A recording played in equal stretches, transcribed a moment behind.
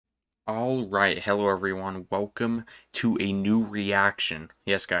Alright, hello everyone, welcome to a new reaction.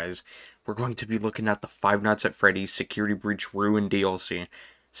 Yes guys, we're going to be looking at the Five Nights at Freddy's Security Breach Ruin DLC.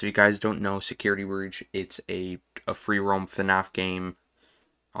 So if you guys don't know, Security Breach, it's a free roam FNAF game,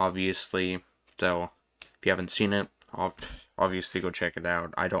 obviously. So, if you haven't seen it, obviously go check it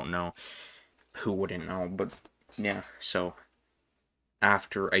out. I don't know who wouldn't know, but yeah, so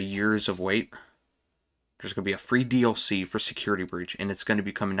after a years of wait, there's going to be a free DLC for Security Breach, and it's going to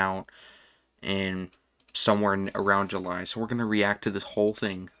be coming out in somewhere around July. So we're going to react to this whole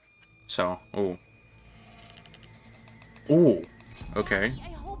thing. So, okay.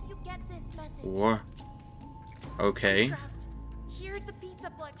 I hope you get this message. What? Okay. Here at the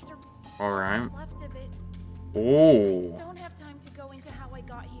Pizzaplex or Alright. left of it. Oh. Don't have time to go into how I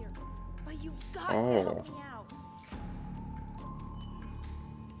got here, but you've got to Oh. help me out.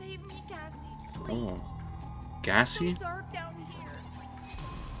 Save me, Cassie, please. Oh. Gassy? It's so dark down here.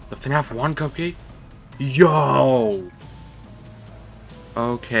 The FNAF 1 cupcake? Yo!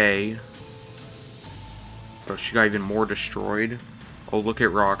 Okay. Oh, she got even more destroyed. Oh, look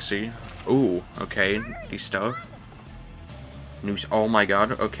at Roxy. Ooh, okay. These stuff. News. Oh my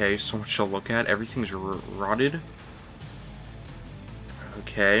god. Okay, so much to look at. Everything's rotted.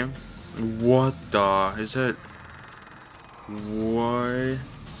 Okay. What the? Is it? What?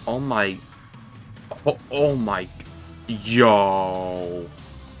 Oh my. Oh my. Yo.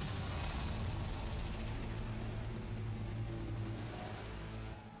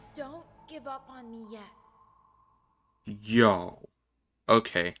 Don't give up on me yet. Yo.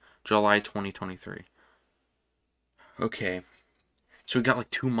 Okay. July 2023. Okay. So we got like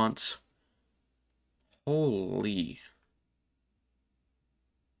 2 months. Holy.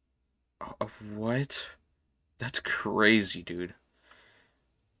 What? That's crazy, dude.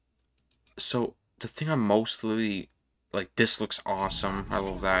 So, the thing I'm mostly... Like, this looks awesome. I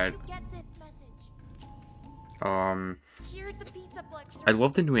love that. Here at the Pizzaplex. I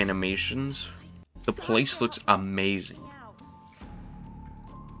love the new animations. The place looks amazing.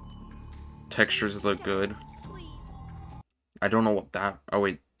 Textures look good. I don't know what that... Oh,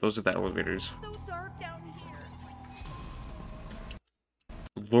 wait. Those are the elevators. So dark down here.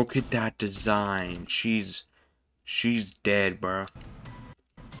 Look at that design. She's dead, bro.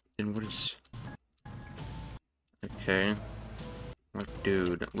 And what is... Okay. Like,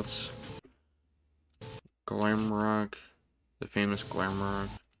 dude, let's... Glamrock. The famous Glamrock.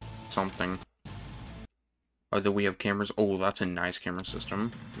 Something. Oh, do we have cameras? Oh, that's a nice camera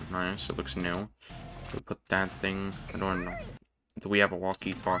system. Nice. It looks new. We put that thing... I don't know. Do we have a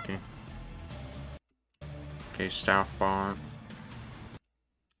walkie-talkie? Okay, staff bar.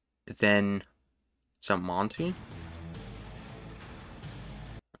 Then... Is that Monty?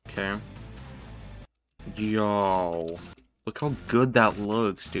 Okay. Yo. Look how good that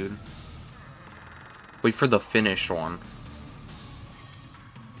looks, dude. Wait for the finished one.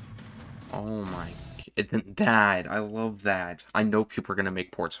 Oh my... That, I love that. I know people are gonna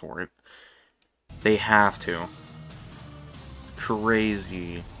make ports for it. They have to.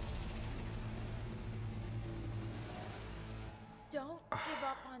 Crazy. Don't give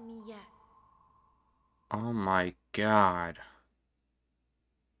up on me yet. Oh my god.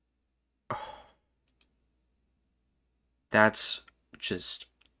 That's just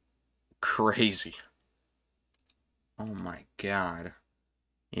crazy. Oh my god.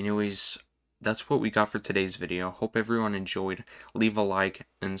 Anyways, that's what we got for today's video. Hope everyone enjoyed. Leave a like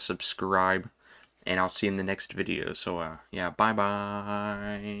and subscribe. And I'll see you in the next video. So, yeah,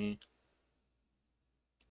 bye-bye.